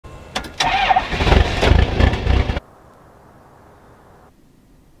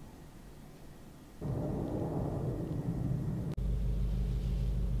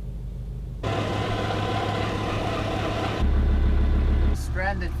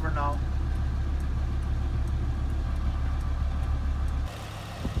it for now.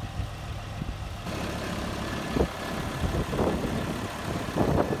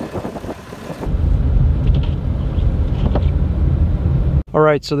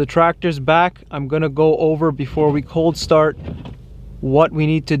 Alright, so the tractor's back. I'm gonna go over before we cold start what we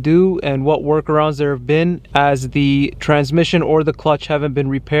need to do and what workarounds there have been, as the transmission or the clutch haven't been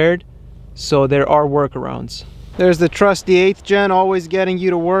repaired, so there are workarounds. There's the trusty 8th gen, always getting you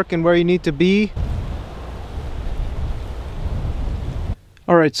to work and where you need to be.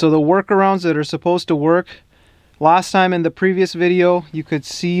 Alright, so the workarounds that are supposed to work. Last time in the previous video you could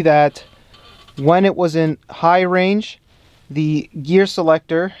see that when it was in high range, the gear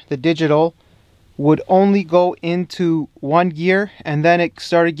selector, the digital, would only go into one gear, and then it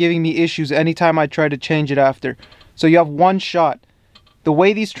started giving me issues anytime I tried to change it after. So you have one shot. The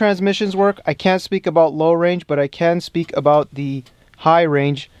way these transmissions work, I can't speak about low range, but I can speak about the high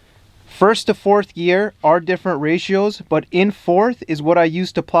range. First to fourth gear are different ratios, but in fourth is what I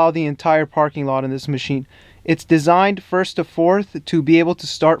use to plow the entire parking lot in this machine. It's designed first to fourth to be able to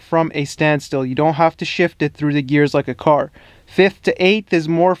start from a standstill. You don't have to shift it through the gears like a car. Fifth to eighth is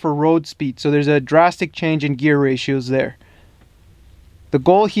more for road speed, so there's a drastic change in gear ratios there. The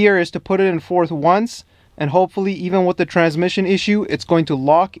goal here is to put it in fourth once, and hopefully even with the transmission issue, it's going to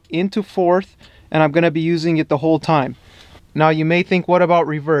lock into fourth, and I'm going to be using it the whole time. Now you may think, what about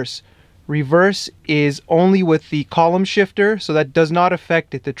reverse? Reverse is only with the column shifter, so that does not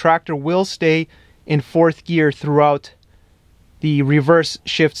affect it. The tractor will stay in fourth gear throughout the reverse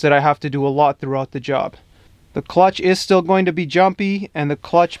shifts that I have to do a lot throughout the job. The clutch is still going to be jumpy and the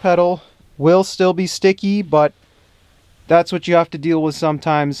clutch pedal will still be sticky, but that's what you have to deal with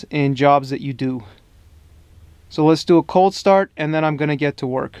sometimes in jobs that you do. So let's do a cold start and then I'm going to get to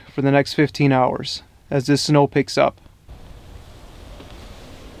work for the next 15 hours as this snow picks up.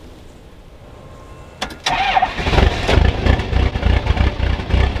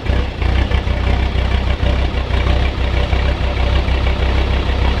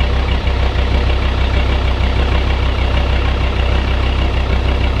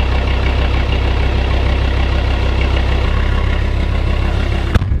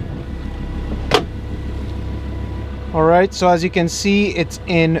 Alright, so as you can see, it's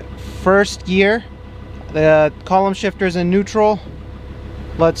in first gear. The column shifter is in neutral.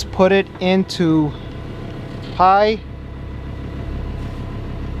 Let's put it into high.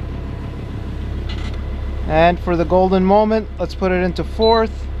 And for the golden moment, let's put it into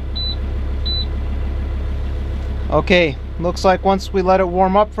fourth. Okay, looks like once we let it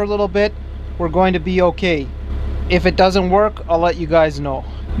warm up for a little bit, we're going to be okay. If it doesn't work, I'll let you guys know.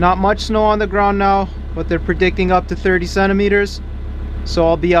 Not much snow on the ground now, but they're predicting up to 30 centimeters, so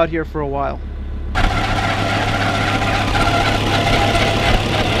I'll be out here for a while.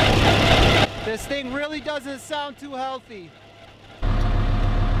 This thing really doesn't sound too healthy.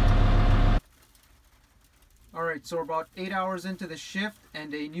 Alright, so we're about 8 hours into the shift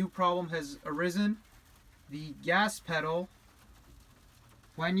and a new problem has arisen. The gas pedal,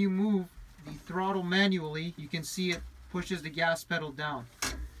 when you move the throttle manually, you can see it pushes the gas pedal down.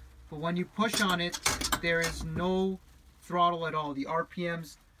 But when you push on it, there is no throttle at all. The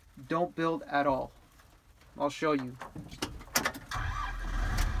RPMs don't build at all. I'll show you.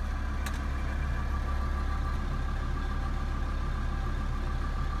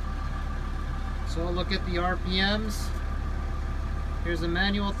 So look at the RPMs. Here's the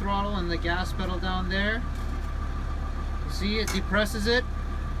manual throttle and the gas pedal down there. You see, it depresses it,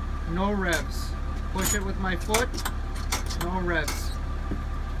 no revs. Push it with my foot, no revs.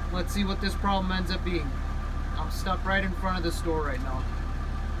 Let's see what this problem ends up being. I'm stuck right in front of the store right now.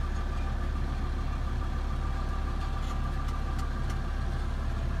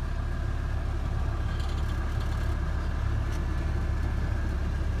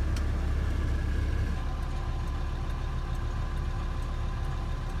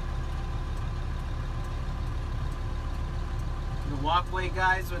 The walkway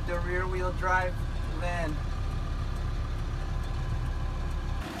guys with the rear wheel drive van.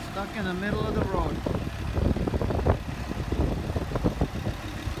 Stuck in the middle of the road.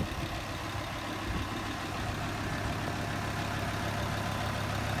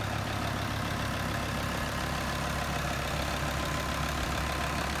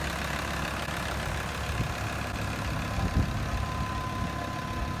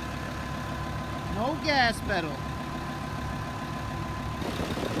 No gas pedal.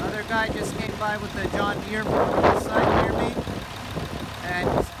 Another guy just came by with a John Deere from the side near me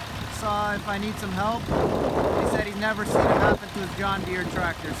and saw if I need some help. He said he'd never seen it happen to his John Deere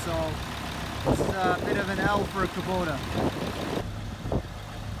tractor, so it's a bit of an L for a Kubota.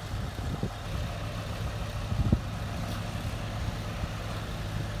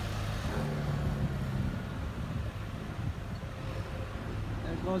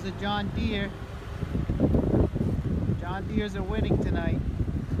 goes a John Deere. John Deere's are winning tonight.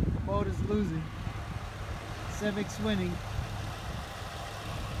 Kubota's losing. Civic's winning.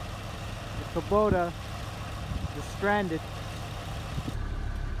 The Kubota is stranded.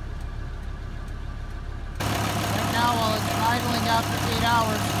 Right now, while it's idling after 8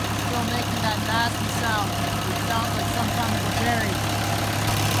 hours, it's still making that nasty sound. It sounds like some kind of a berry.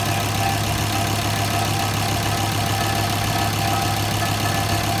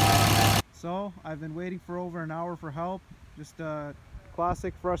 So, I've been waiting for over an hour for help. Just a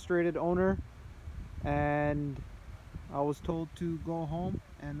classic frustrated owner. And I was told to go home,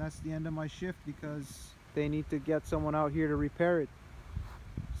 and that's the end of my shift because they need to get someone out here to repair it.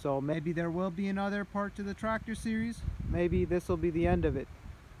 So maybe there will be another part to the tractor series. Maybe this will be the end of it.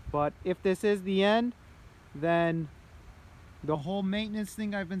 But if this is the end, then the whole maintenance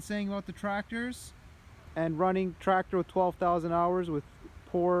thing I've been saying about the tractors and running tractor with 12,000 hours with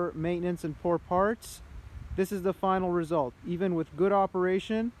poor maintenance and poor parts, this is the final result. Even with good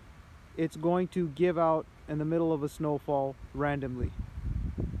operation, it's going to give out in the middle of a snowfall randomly.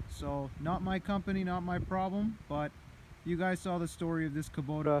 So not my company, not my problem, but you guys saw the story of this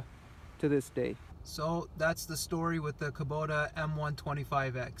Kubota to this day. So that's the story with the Kubota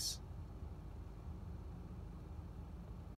M125X.